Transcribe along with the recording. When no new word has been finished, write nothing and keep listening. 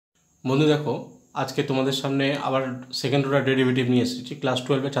বন্ধু দেখো, আজকে তোমাদের সামনে আবার সেকেন্ড অর্ডার ডেরিভেটিভ নিয়ে এসেছি ক্লাস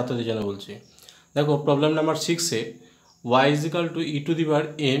 12-এর ছাত্রদের জন্য বলছি। দেখো problem number 6-এ y is equal to E to the power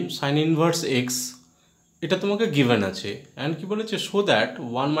M sign inverse x, এটা তোমাকে গিভেন আছে। অ্যান্ড কি বলেছে, show that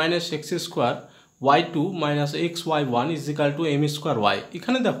 1 minus x square Y two minus x Y one is equal to M square Y.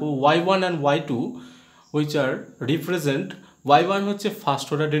 এখানে দেখো Y one and Y two which are represent, Y one হচ্ছে first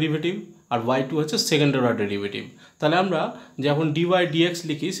order derivative আর Y two হচ্ছে second order derivative. তাহলে আমরা যখন dy dx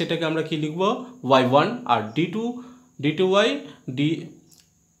লিখি সেটাকে আমরা কি লিখবো, ওয়াই ওয়ান, আর ডি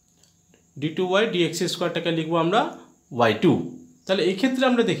টু ওয়াই ডিএক্স স্কোয়ারটাকে লিখবো আমরা ওয়াই টু। তাহলে এই ক্ষেত্রে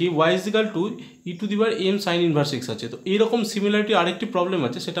আমরা দেখি Y is equal to E to the power M sign inverse x আছে। তো এইরকম সিমিলারিটি আরেকটি প্রবলেম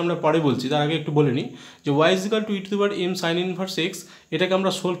আছে, সেটা আমরা পরে বলছি, তার আগে একটু বলে নিই যে Y is equal to E to the power M sign inverse x, এটাকে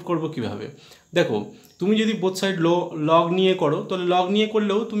আমরা সলভ করবো কীভাবে। দেখো তুমি যদি বোথ সাইড লগ নিয়ে করো, তাহলে লগ নিয়ে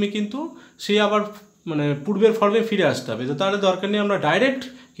করলেও তুমি কিন্তু সে আবার মানে পূর্বের ফর্মে ফিরে আসতে হবে। তো তাহলে দরকার নেই, আমরা ডাইরেক্ট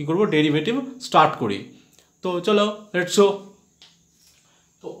কী করবো, ডেরিভেটিভ স্টার্ট করি। তো চলো লেটস শো।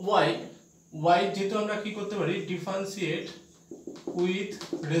 তো ওয়াই যেহেতু আমরা কী করতে পারি, differentiate with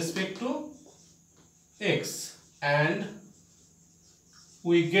respect to x and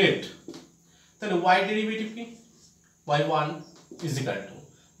we get, তাহলে y ডেরিভেটিভ কি, y1 is equal to,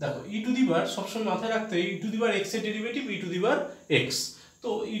 দেখো ই টু দি পাওয়ার সবসময় মাথায় রাখতে হয় ই টু দি পাওয়ার x এর derivative E to the power x। তো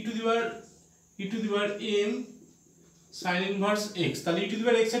ই to the power m sign inverse x, তাহলে ই টু দি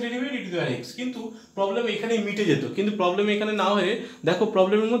পাওয়ার x এর derivative E to the power x। কিন্তু প্রবলেম এখানে মিটে যেত, কিন্তু প্রবলেম এখানে না হয়ে দেখো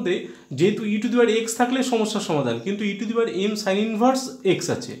প্রবলেমের মধ্যে যেহেতু ই টু দি পাওয়ার x থাকলে সমস্যার সমাধান, কিন্তু ই to the power m sign inverse x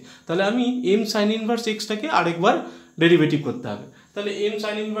আছে। তাহলে আমি m সাইন ইনভার্স xটাকে আরেকবার ডেরিভেটিভ করতে হবে। তাহলে m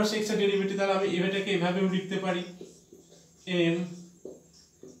সাইন ইনভার্স x এর ডেরিভেটিভ, তাহলে আমি এটাকে এভাবেও লিখতে পারি m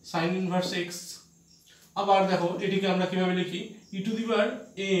সাইন ইনভার্স x। আবার দেখো এটিকে আমরা কিভাবে লিখি, ই to the power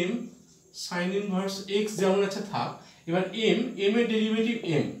m sign inverse x যেমন আছে থাক। এবার m এর ডেরিভেটিভ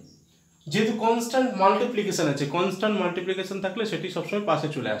m, যেহেতু কনস্ট্যান্ট মাল্টিপ্লিকেশন আছে, কনস্ট্যান্ট মাল্টিপ্লিকেশন থাকলে সেটি সবসময় পাশে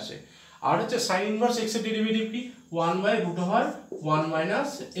চলে আসে। আর হচ্ছে সাইন ইনভার্স এক্স এর ডেরিভেটিভ কি, 1/√1 মাইনাস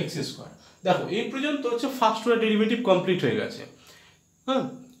এক্স স্কোয়ার। দেখো এই পর্যন্ত হচ্ছে ফার্স্ট অর্ডার ডেরিভেটিভ কমপ্লিট হয়ে গেছে। হ্যাঁ,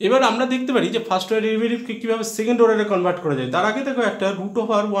 এবার আমরা দেখতে পারি যে ফার্স্ট অর্ডার ডেরিভেটিভকে কীভাবে সেকেন্ড অর্ডারে কনভার্ট করা যায়। তার আগে দেখো একটা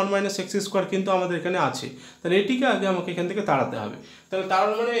 √1 মাইনাস এক্স স্কোয়ার কিন্তু আমাদের এখানে আছে, তাহলে এটিকে আগে আমাকে এখান থেকে তাড়াতে হবে। তাহলে তার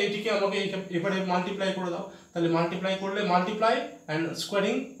মানে এটিকে আমাকে এবারে মাল্টিপ্লাই করে দাও। তাহলে মাল্টিপ্লাই করলে multiply and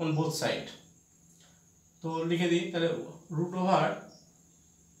squaring on both side. তো লিখে দিই, তাহলে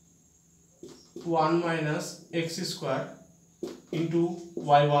 √1 minus x square into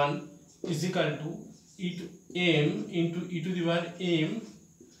Y one is equal to m into E to the power m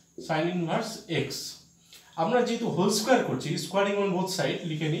sign inverse x. আমরা যেহেতু হোল স্কোয়ার করছি, স্কোয়ারিং অন বোথ সাইড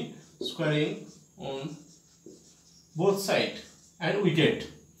লিখে নিই, squaring on both side and we get,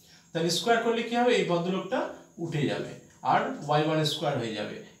 তাহলে square করলে কী হবে, এই ভদ্রলোকটা উঠে যাবে আর ওয়াই ওয়ান স্কোয়ার হয়ে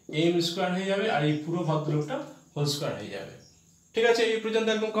যাবে, এম স্কোয়ার হয়ে যাবে, আর এই পুরো ভদ্রলোকটা হোল স্কোয়ার হয়ে যাবে। ঠিক আছে, এই পর্যন্ত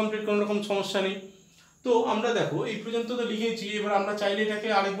একদম কমপ্লিট, কোনো রকম সমস্যা নেই। তো আমরা দেখো এই পর্যন্ত তো লিখেছি, এবার আমরা চাইলে এটাকে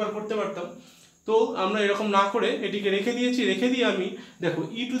আরেকবার করতে পারতাম। তো আমরা এরকম না করে এটিকে রেখে দিয়েছি, রেখে দিয়ে আমি দেখো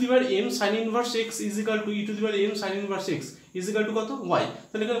ই to the power m sign inverse x is equal to E to the power m sign inverse x is equal to কত, y।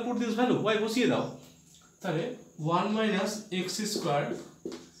 তাহলে এখানে পুট দিস ভ্যালু y বসিয়ে দাও। তাহলে 1 minus x square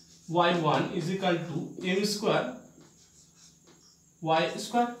y1 is equal to m square y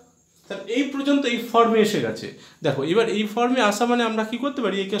square. তাহলে এই পর্যন্ত এই ফর্মে এসে গেছে। দেখো এবার এই ফর্মে আসা মানে আমরা কি করতে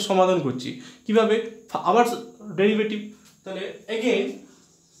পারি, একে সমাধান করছি কিভাবে, আবার ডেরিভেটিভ। তাহলে again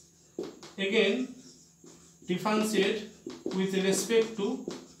differentiate with respect to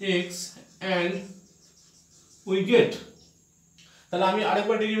x and we get, তাহলে আমি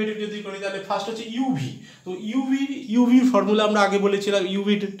আরেকবার ডেরিভেটিভ যদি করি, তাহলে ফার্স্ট হচ্ছে ইউভি। তো ইউভির ফর্মুলা আমরা আগে বলেছিলাম,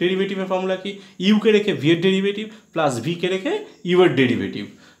 ইউভি ডেরিভেটিভের ফর্মুলা কি, ইউকে রেখে ভি এর ডেরিভেটিভ প্লাস ভিকে রেখে ইউ এর ডেরিভেটিভ।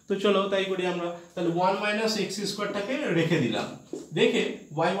 তো চলো তাই করি আমরা। তাহলে 1 মাইনাস এক্স স্কোয়ারটাকে রেখে দিলাম, রেখে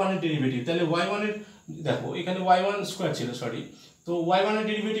ওয়াই ওয়ানের ডেরিভেটিভ। তাহলে ওয়াই ওয়ানের, দেখো এখানে ওয়াই ওয়ান স্কোয়ার ছিল, সরি, তো ওয়াই ওয়ানের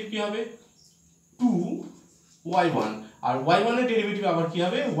ডেরিভেটিভ কী হবে, 2y1, আর y1 এর ডেরিভেটিভ আবার কি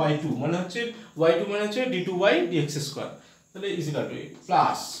হবে, y2, মানে হচ্ছে y2 মানে হচ্ছে d2y dx স্কয়ার। তাহলে ইজ ইকুয়াল টু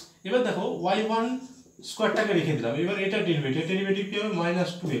প্লাস, এবার দেখো y1 স্কয়ারটাকে রেখে দিলাম, এবার এটা ডেরিভেটিভ কি হবে,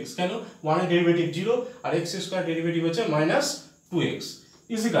 -2x। কেন, 1 এর ডেরিভেটিভ 0 আর x স্কয়ার ডেরিভেটিভ হচ্ছে -2x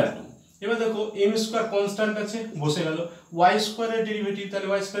ইজ ইকুয়াল টু, এবার দেখো m স্কয়ার কনস্ট্যান্ট আছে বসে গেল, y স্কয়ারের ডেরিভেটিভ, তাহলে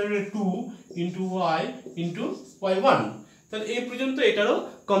y স্কয়ারের 2 y y1। তাহলে এই পর্যন্ত এটারও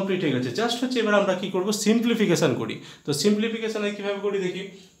কমপ্লিট হয়ে গেছে। জাস্ট হচ্ছে এবার আমরা কি করব, সিম্পলিফিকেশন করি। তো সিম্পলিফিকেশনে কিভাবে করি দেখি,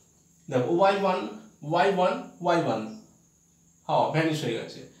 দেখো y1 হ্যাঁ ভ্যানিশ হয়ে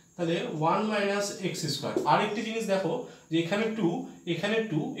গেছে। তাহলে 1 মাইনাস এক্স স্কোয়ার, আরেকটি জিনিস দেখো যে এখানে 2 এখানে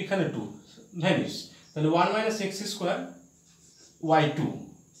 2 এখানে 2 ভ্যানিশ, তাহলে 1 minus x square y2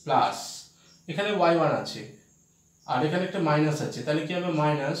 plus এখানে y1 আছে আর এখানে একটা মাইনাস আছে, তাহলে কি হবে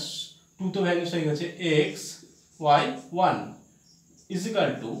মাইনাস 2 তো ভ্যানিশ হয়ে গেছে, x y1 is equal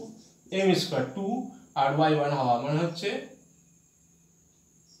to m square 2 R y1 হওয়া মানে হচ্ছে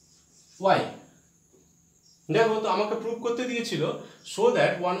y। দেখো তো আমাকে প্রুভ করতে দিয়েছিল so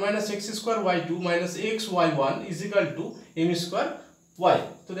that 1 minus x square Y two minus x Y one is equal to M square Y.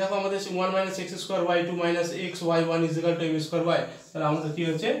 তো দেখো আমাদের 1 minus x square Y two minus x Y one is equal to M square Y, তাহলে আমাদের কি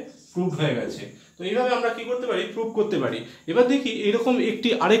হচ্ছে prove হয়ে গেছে। তো এইভাবে আমরা কি করতে পারি প্রুভ করতে পারি। এবার দেখি এরকম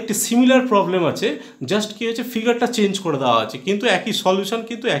আরেকটি সিমিলার প্রবলেম আছে, জাস্ট কি হচ্ছে ফিগারটা চেঞ্জ করে দেওয়া আছে কিন্তু একই সলিউশন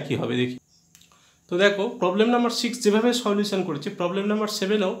কিন্তু একই হবে। দেখি তো দেখো প্রবলেম নাম্বার 6 যেভাবে সলিউশন করেছি প্রবলেম নাম্বার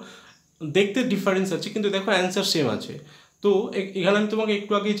 7এও দেখতে ডিফারেন্স আছে কিন্তু দেখো অ্যান্সার সেম আছে। তো এখানে আমি তোমাকে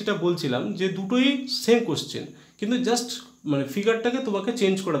একটু আগে যেটা বলছিলাম যে দুটোই সেম কোশ্চেন কিন্তু জাস্ট মানে ফিগারটাকে তোমাকে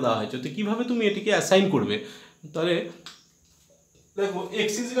চেঞ্জ করে দেওয়া হয়েছে। তো কীভাবে তুমি এটিকে অ্যাসাইন করবে, তাহলে দেখো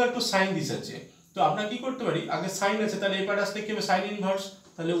x is equal to sign this আছে, তো আমরা কি করতে পারি আগে সাইন আছে তাহলে এই পার্ট আসলে কি হবে সাইন ইনভার্স,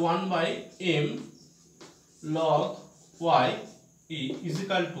 তাহলে 1/m log y is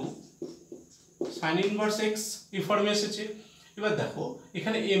equal to sign inverse x এই ফর্মে এসেছে। এবার দেখো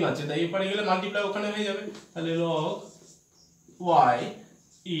এখানে m আছে তাই এপারে গেলে মাল্টিপ্লাই ওখানে হয়ে যাবে, তাহলে log y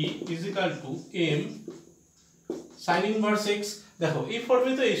is equal to m sign inverse x. দেখো এই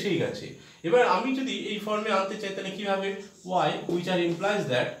ফর্মে তো এসেই গেছে, এবার আমি যদি এই ফর্মে আনতে চাই তাহলে কিভাবে y which are implies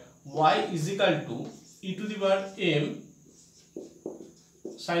that y is equal to e to the power m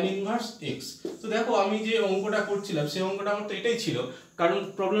sin inverse x। তো দেখো আমি যে অঙ্কটা করছিলাম সেই অঙ্কটা আমার তো এটাই ছিল, কারণ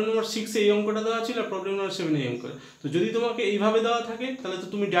প্রবলেম নাম্বার 6 এই অঙ্কটা দেওয়া ছিল, প্রবলেম নাম্বার 7 এই অঙ্ক। তো যদি তোমাকে এইভাবে দেওয়া থাকে তাহলে তো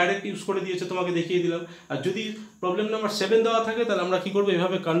তুমি ডাইরেক্ট ইউজ করে দিয়েছো, তোমাকে দেখিয়ে দিলাম। আর যদি প্রবলেম নাম্বার 7 দেওয়া থাকে তাহলে আমরা কি করব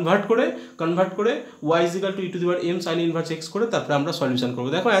এইভাবে কনভার্ট করে y is equal to e to the power m sin inverse x করে তারপরে আমরা সলিউশন করব।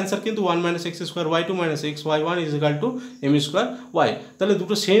 দেখো অ্যান্সার কিন্তু 1 minus x square y2 minus x y1 is equal to m square y। তাহলে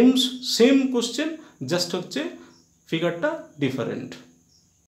দুটো সেম কোশ্চেন, জাস্ট হচ্ছে ফিগারটা ডিফারেন্ট।